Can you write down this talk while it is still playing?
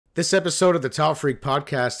This episode of the Tall Freak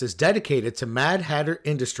podcast is dedicated to Mad Hatter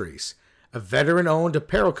Industries, a veteran-owned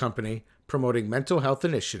apparel company promoting mental health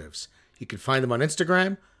initiatives. You can find them on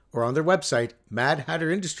Instagram or on their website,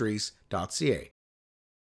 madhatterindustries.ca.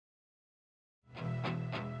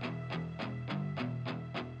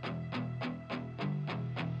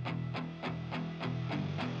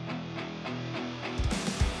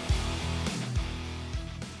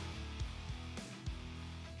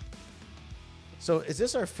 So is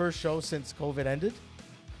this our first show since COVID ended?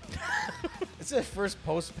 It's the first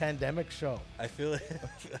post-pandemic show. I feel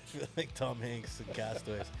like Tom Hanks in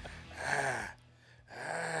Castaways.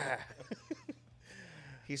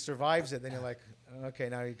 He survives it, then you're like, okay,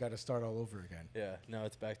 now you got to start all over again. Yeah, now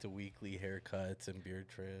it's back to weekly haircuts and beard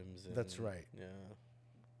trims. And, That's right. Yeah.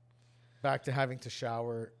 Back to having to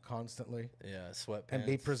shower constantly. Yeah, sweatpants. And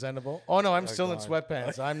be presentable. Oh, no, I'm still gone. in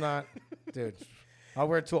sweatpants. I'm not. Dude, I'll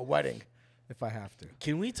wear it to a wedding if I have to.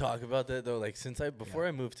 Can we talk about that, though? Like, before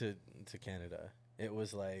I moved to Canada, it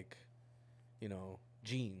was like,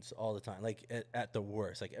 jeans all the time. Like, at the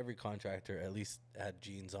worst. Like, every contractor at least had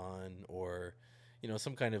jeans on or,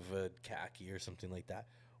 some kind of a khaki or something like that.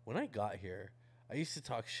 When I got here, I used to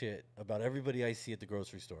talk shit about everybody I see at the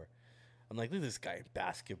grocery store. I'm like, look at this guy in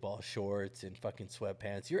basketball shorts and fucking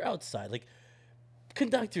sweatpants. You're outside. Like,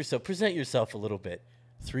 conduct yourself. Present yourself a little bit.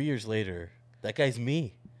 3 years later, that guy's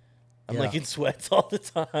me. I'm like in sweats all the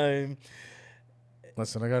time.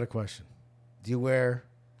 Listen, I got a question. Do you wear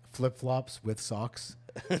flip-flops with socks?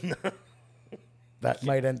 No. That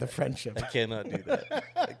might end the friendship. I cannot do that.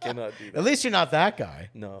 At least you're not that guy.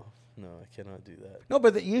 No, I cannot do that. No,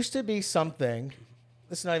 but there used to be something,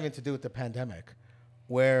 this is not even to do with the pandemic,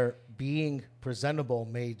 where being presentable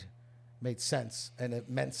made sense and it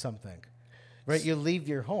meant something. Right? You leave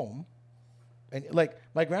your home and like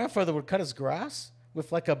my grandfather would cut his grass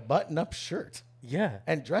with like a button-up shirt. Yeah.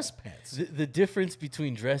 And dress pants. The difference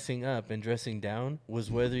between dressing up and dressing down was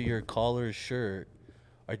whether your collar or shirt.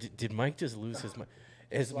 Or did Mike just lose his mic?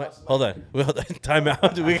 Hold on. Well, time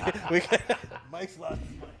out. Mike's lost.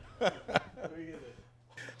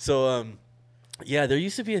 So, there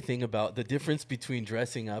used to be a thing about the difference between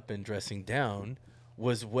dressing up and dressing down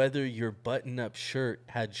was whether your button-up shirt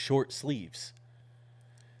had short sleeves.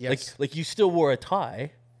 Yes. Like you still wore a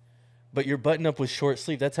tie, but your button-up was short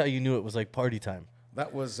sleeve. That's how you knew it was like party time.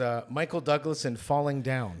 That was Michael Douglas in Falling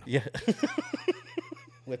Down. Yeah.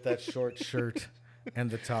 With that short shirt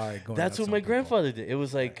and the tie going. That's what my grandfather did. It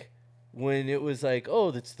was like when it was like,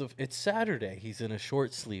 oh, it's Saturday. He's in a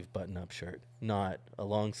short sleeve button-up shirt, not a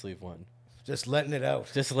long sleeve one. Just letting it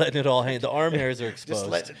out. Just letting it all hang. The arm hairs are exposed.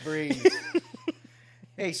 Just letting it breathe.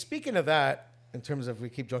 Hey, speaking of that, in terms of we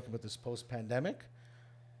keep joking about this post-pandemic,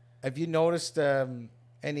 have you noticed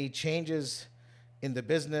any changes in the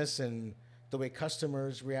business and the way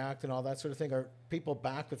customers react and all that sort of thing? Are people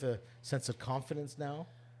back with a sense of confidence now?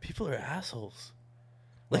 People are assholes.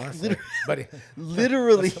 Like Honestly, buddy,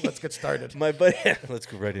 literally. Let's get started. My buddy, let's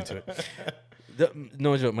go right into it.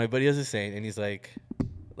 No joke. My buddy has a saying, and he's like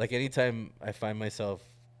anytime I find myself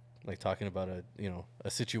like talking about a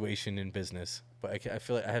situation in business, but I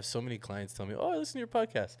feel like I have so many clients tell me, "Oh, I listen to your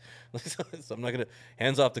podcast." So I'm not gonna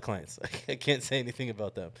hands off the clients. I can't say anything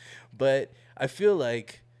about them, but I feel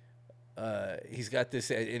like he's got this.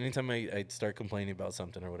 Anytime I start complaining about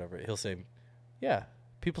something or whatever, he'll say, "Yeah,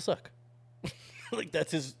 people suck." Like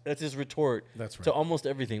that's his retort to almost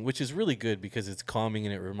everything, which is really good because it's calming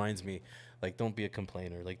and it reminds me, like, don't be a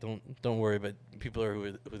complainer. Like, don't worry, but people are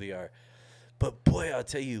who they are. But boy, I'll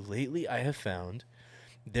tell you, lately I have found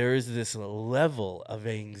there is this level of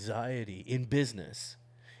anxiety in business,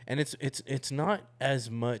 and it's not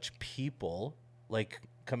as much people like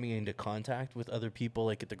coming into contact with other people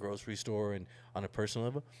like at the grocery store and on a personal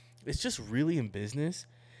level. It's just really in business.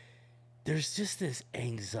 There's just this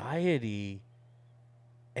anxiety,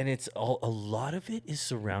 and it's a lot of it is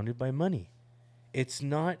surrounded by money. It's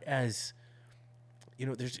not as,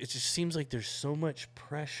 it just seems like there's so much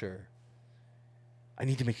pressure. I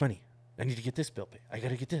need to make money. I need to get this bill paid. I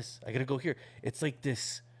got to get this. I got to go here. It's like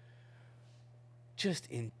this just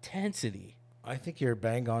intensity. I think you're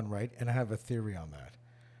bang on right, and I have a theory on that.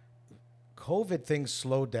 COVID things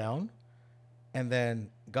slowed down, and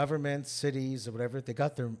then governments, cities, or whatever, they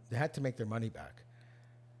had to make their money back.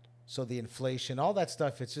 So the inflation, all that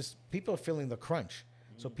stuff, it's just people are feeling the crunch.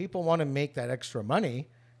 So people want to make that extra money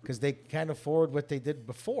because they can't afford what they did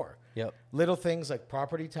before. Yep. Little things like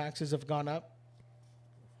property taxes have gone up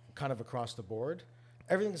kind of across the board.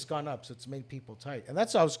 Everything's gone up, so it's made people tight. And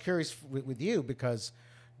that's why I was curious with you, because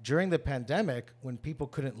during the pandemic, when people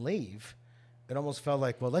couldn't leave, it almost felt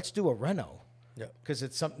like, well, let's do a reno. Yeah. Because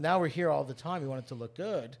it's now we're here all the time. We want it to look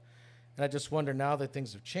good. And I just wonder now that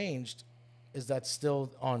things have changed, is that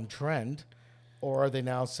still on trend? Or are they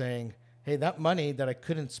now saying, hey, that money that I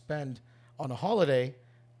couldn't spend on a holiday,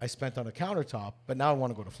 I spent on a countertop, but now I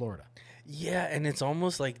want to go to Florida? Yeah, and it's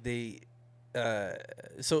almost like they.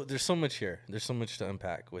 So there's so much here. There's so much to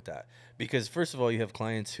unpack with that. Because first of all, you have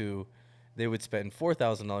clients who they would spend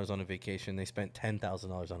 $4,000 on a vacation. They spent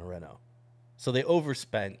 $10,000 on a reno. So they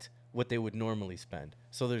overspent what they would normally spend.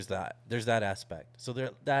 So there's that. There's that aspect. So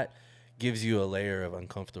that gives you a layer of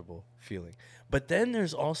uncomfortable feeling. But then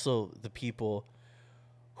there's also the people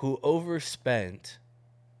who overspent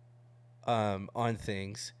on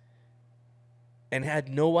things and had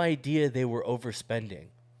no idea they were overspending.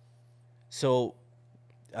 So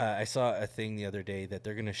I saw a thing the other day that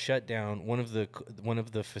they're going to shut down one of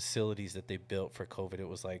the facilities that they built for COVID. It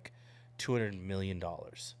was like $200 million.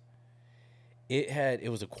 It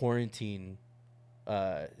was a quarantine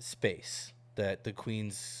space that the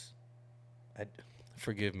Queens.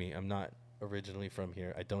 Forgive me, I'm not originally from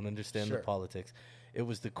here. I don't understand the politics. It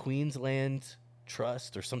was the Queensland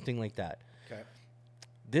Trust or something like that. Okay.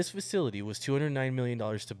 This facility was $209 million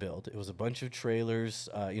to build. It was a bunch of trailers,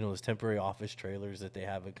 those temporary office trailers that they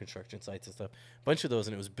have at construction sites and stuff. A bunch of those,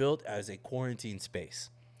 and it was built as a quarantine space.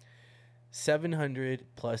 700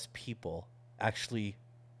 plus people actually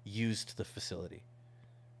used the facility,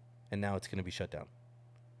 and now it's going to be shut down.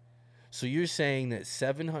 So you're saying that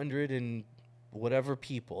 700 and whatever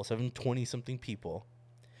people, 720 something people,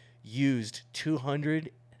 used $200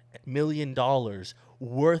 million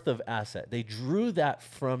worth of asset. They drew that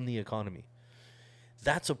from the economy.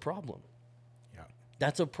 That's a problem. Yeah.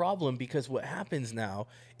 That's a problem because what happens now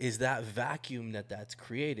is that vacuum that's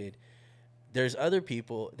created. There's other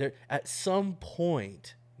people there. At some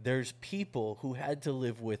point, there's people who had to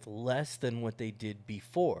live with less than what they did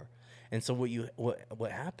before. And so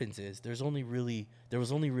what happens is there was only really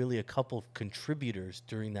a couple of contributors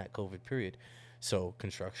during that COVID period. So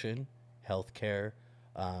construction, healthcare,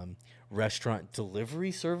 restaurant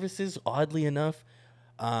delivery services, oddly enough,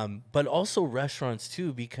 but also restaurants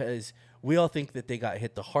too, because we all think that they got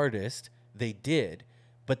hit the hardest. They did,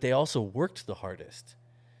 but they also worked the hardest.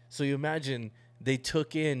 So you imagine they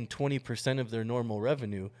took in 20% of their normal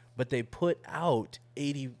revenue, but they put out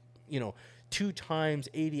 2 times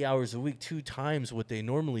 80 hours a week, 2 times what they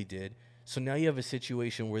normally did. So now you have a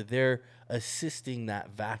situation where they're assisting that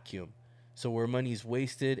vacuum. So where money's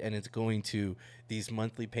wasted and it's going to these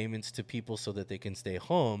monthly payments to people so that they can stay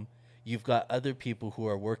home, you've got other people who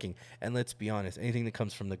are working. And let's be honest, anything that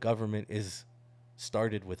comes from the government is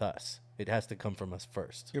started with us. It has to come from us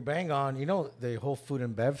first. You're bang on. You know, the whole food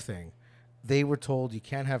and bev thing, they were told you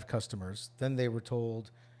can't have customers. Then they were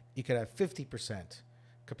told you could have 50%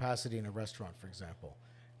 capacity in a restaurant, for example.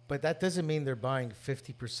 But that doesn't mean they're buying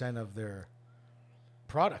 50% of their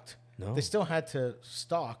product. No. They still had to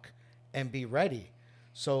stock and be ready.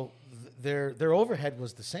 So their overhead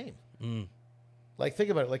was the same. Mm. Like, think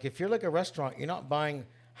about it. Like, if you're like a restaurant, you're not buying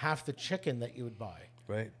half the chicken that you would buy.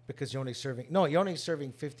 Right. Because you're only serving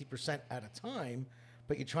 50% at a time,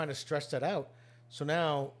 but you're trying to stretch that out. So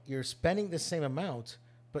now you're spending the same amount,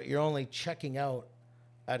 but you're only checking out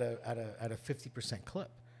at a 50% clip.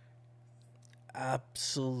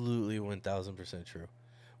 Absolutely 1,000% true.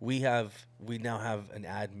 We now have an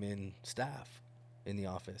admin staff in the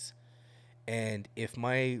office. And if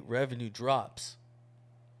my revenue drops,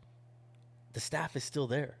 the staff is still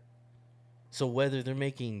there. So whether they're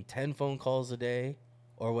making 10 phone calls a day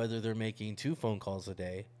or whether they're making 2 phone calls a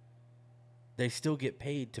day, they still get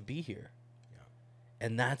paid to be here. Yeah.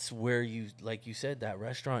 And that's where like you said, that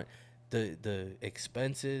restaurant, the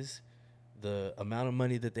expenses, the amount of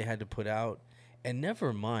money that they had to put out, and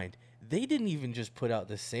never mind, they didn't even just put out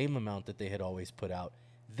the same amount that they had always put out.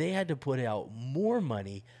 They had to put out more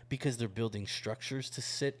money because they're building structures to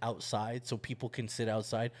sit outside so people can sit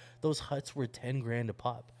outside. Those huts were $10,000 a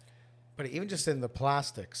pop. But even just in the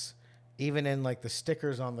plastics, even in like the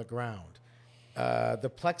stickers on the ground, the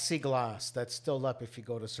plexiglass that's still up if you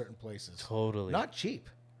go to certain places. Totally. Not cheap.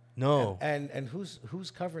 No. And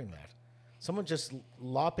who's covering that? Someone just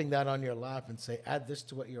lopping that on your lap and say, add this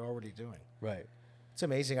to what you're already doing. Right. It's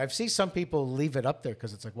amazing. I've seen some people leave it up there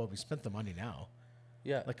because it's like, well, we spent the money now.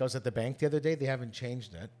 Yeah. Like I was at the bank the other day. They haven't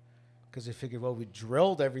changed it because they figured, well, we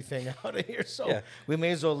drilled everything out of here. So we may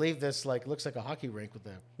as well leave this like, looks like a hockey rink with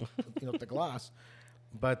the, the glass.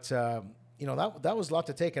 But, that was a lot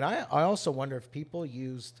to take. And I also wonder if people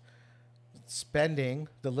used spending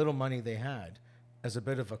the little money they had as a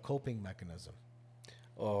bit of a coping mechanism.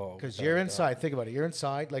 Oh, because you're inside. Think about it. You're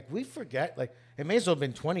inside. Like, we forget. Like, it may as well have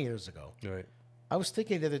been 20 years ago. Right. I was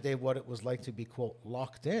thinking the other day what it was like to be, quote,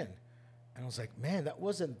 locked in. And I was like, man, that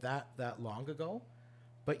wasn't that long ago.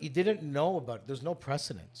 But you didn't know about it. There's no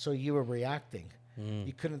precedent. So you were reacting.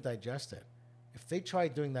 You couldn't digest it. If they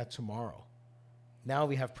tried doing that tomorrow, now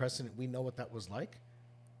we have precedent. We know what that was like.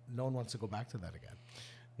 No one wants to go back to that again.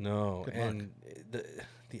 No. Good And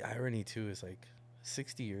the irony, too, is like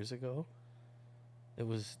 60 years ago, it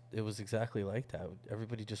was exactly like that.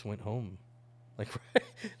 Everybody just went home.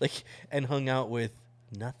 Like, and hung out with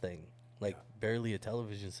nothing. Like, barely a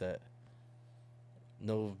television set.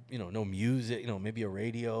 No, no music, maybe a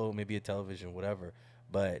radio, maybe a television, whatever.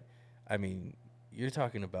 But, I mean, you're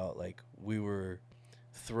talking about, like, we were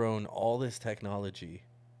thrown all this technology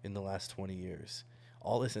in the last 20 years,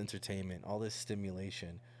 all this entertainment, all this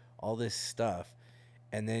stimulation, all this stuff,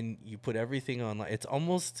 and then you put everything online. It's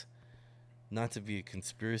almost, not to be a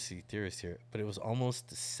conspiracy theorist here, but it was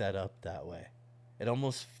almost set up that way. It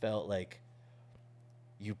almost felt like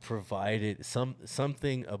you provided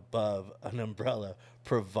something above an umbrella,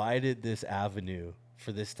 provided this avenue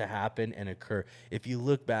for this to happen and occur. If you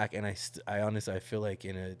look back, and I honestly, I feel like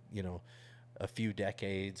in a few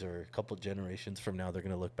decades or a couple generations from now, they're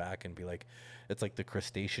going to look back and be like, it's like the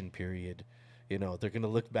crustacean period. They're going to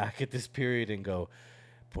look back at this period and go,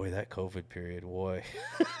 boy, that COVID period, boy.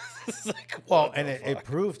 It's like, well, and it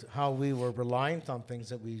proved how we were reliant on things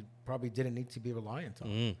that we probably didn't need to be reliant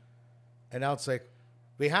on. And now it's like,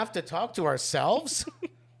 we have to talk to ourselves? I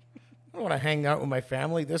don't want to hang out with my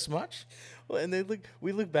family this much. Well, and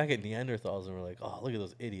we look back at Neanderthals and we're like, oh, look at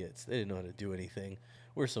those idiots. They didn't know how to do anything.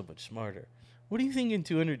 We're so much smarter. What do you think in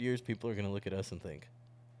 200 years people are going to look at us and think?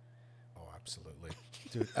 Oh, absolutely.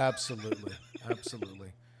 Dude, absolutely.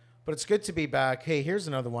 Absolutely. But it's good to be back. Hey, here's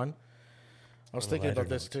another one. I was thinking about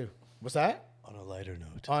this too. What's that? On a lighter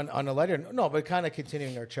note. On a lighter note. No, but kind of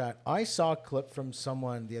continuing our chat. I saw a clip from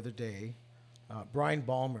someone the other day, Brian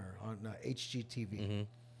Balmer on HGTV.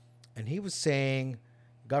 And he was saying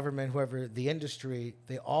government, whoever, the industry,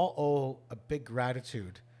 they all owe a big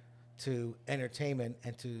gratitude to entertainment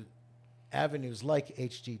and to avenues like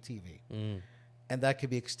HGTV. And that could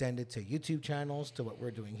be extended to YouTube channels, to what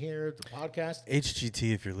we're doing here, the podcast.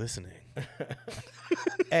 HGT, if you're listening.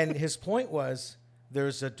 And his point was,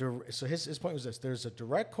 his point was this: there's a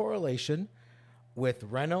direct correlation with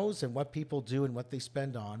renos and what people do and what they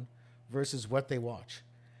spend on versus what they watch.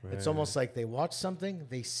 Right. It's almost like they watch something,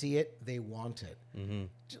 they see it, they want it.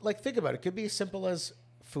 Like, think about it. It could be as simple as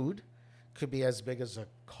food, could be as big as a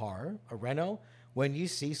car, a reno. When you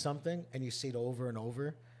see something and you see it over and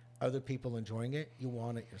over, other people enjoying it, you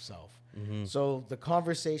want it yourself. So the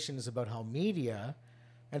conversation is about how media,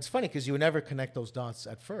 and it's funny because you would never connect those dots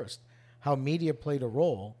at first, how media played a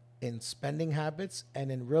role in spending habits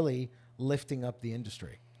and in really lifting up the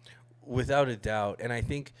industry. Without a doubt. And I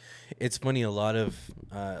think it's funny, a lot of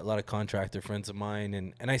contractor friends of mine,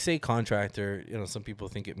 and I say contractor, some people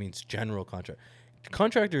think it means general contractor.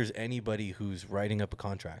 Contractor is anybody who's writing up a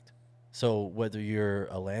contract. So whether you're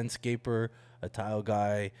a landscaper, a tile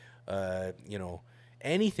guy,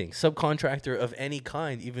 anything, subcontractor of any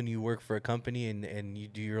kind, even you work for a company and you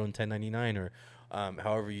do your own 1099 or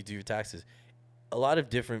however you do your taxes, a lot of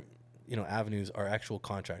different, avenues are actual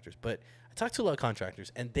contractors. But I talk to a lot of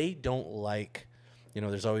contractors and they don't like,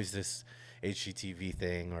 there's always this HGTV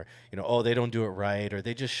thing or, oh, they don't do it right, or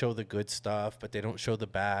they just show the good stuff, but they don't show the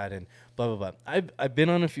bad and blah, blah, blah. I've been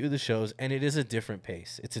on a few of the shows and it is a different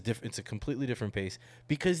pace. It's a completely different pace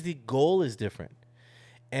because the goal is different.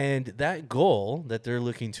 And that goal that they're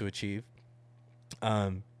looking to achieve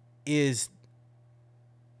is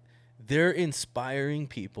they're inspiring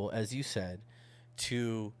people, as you said,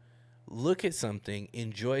 to look at something,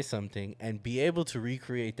 enjoy something, and be able to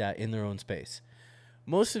recreate that in their own space.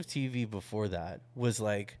 Most of TV before that was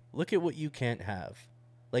like, look at what you can't have,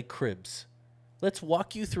 like Cribs. Let's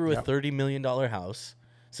walk you through a $30 million house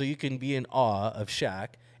so you can be in awe of Shaq,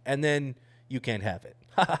 and then you can't have it.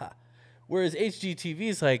 Whereas HGTV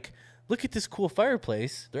is like, look at this cool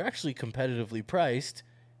fireplace. They're actually competitively priced.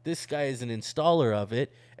 This guy is an installer of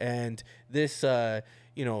it, and this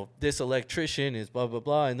this electrician is blah, blah,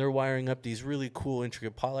 blah, and they're wiring up these really cool,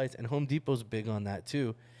 intricate pot lights, and Home Depot's big on that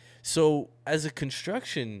too. So as a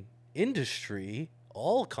construction industry,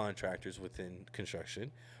 all contractors within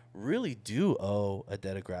construction really do owe a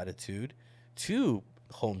debt of gratitude to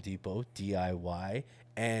Home Depot, DIY,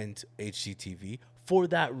 and HGTV for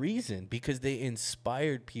that reason, because they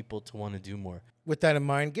inspired people to want to do more. With that in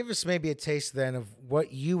mind, give us maybe a taste then of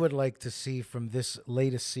what you would like to see from this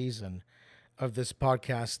latest season of this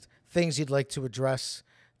podcast, things you'd like to address,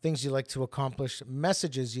 things you'd like to accomplish,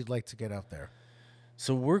 messages you'd like to get out there.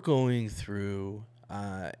 So we're going through,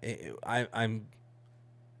 I'm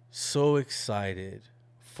so excited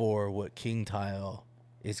for what King Tile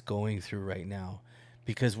is going through right now,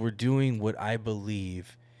 because we're doing what I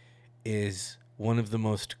believe is one of the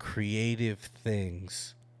most creative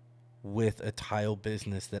things with a tile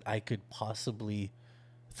business that I could possibly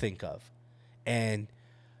think of. And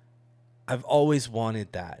I've always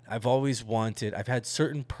wanted that. I've had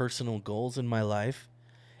certain personal goals in my life,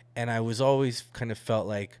 and I was always kind of felt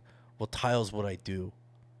like, well, tile's what I do,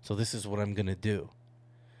 so this is what I'm going to do.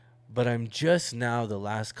 But I'm just now, the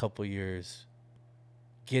last couple years,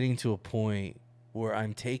 getting to a point where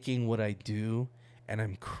I'm taking what I do and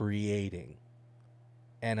I'm creating,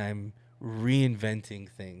 and I'm reinventing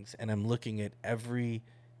things, and I'm looking at every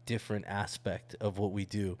different aspect of what we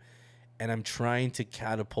do, and I'm trying to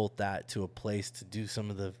catapult that to a place to do some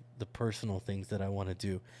of the personal things that I want to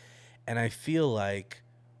do. And I feel like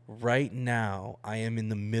right now I am in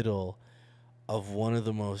the middle of one of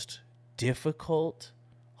the most difficult,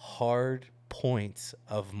 hard points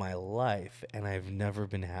of my life, and I've never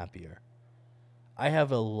been happier. I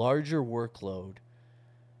have a larger workload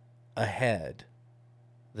ahead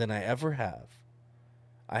than I ever have.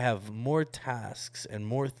 I have more tasks and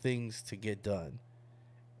more things to get done,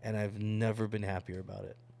 and I've never been happier about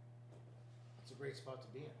it. It's a great spot to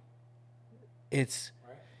be in. It's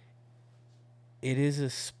Right? it is a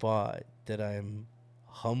spot that I'm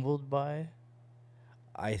humbled by.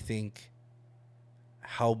 I think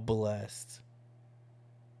how blessed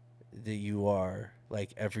that you are,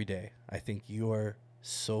 like, every day. I think you are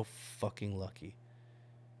so fucking lucky.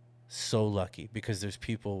 So lucky, because there's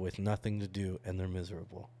people with nothing to do and they're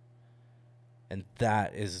miserable. And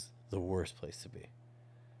that is the worst place to be.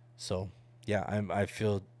 So, yeah, I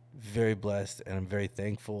feel very blessed, and I'm very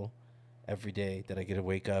thankful every day that I get to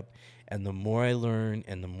wake up. And the more I learn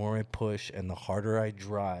and the more I push and the harder I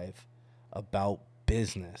drive about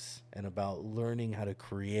business and about learning how to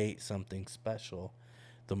create something special,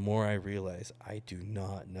 the more I realize I do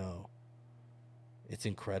not know. It's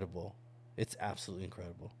incredible. It's absolutely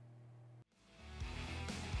incredible.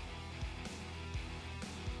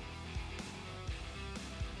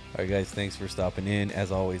 All right, guys, thanks for stopping in.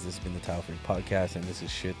 As always, this has been the Tile Freak Podcast, and this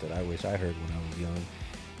is shit that I wish I heard when I was young.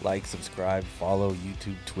 Like, subscribe, follow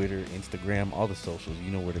YouTube, Twitter, Instagram, all the socials.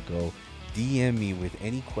 You know where to go. DM me with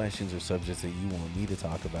any questions or subjects that you want me to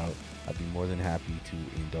talk about. I'd be more than happy to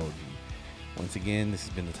indulge you. Once again, this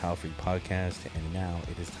has been the Tile Freak Podcast, and now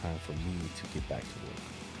it is time for me to get back to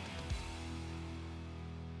work.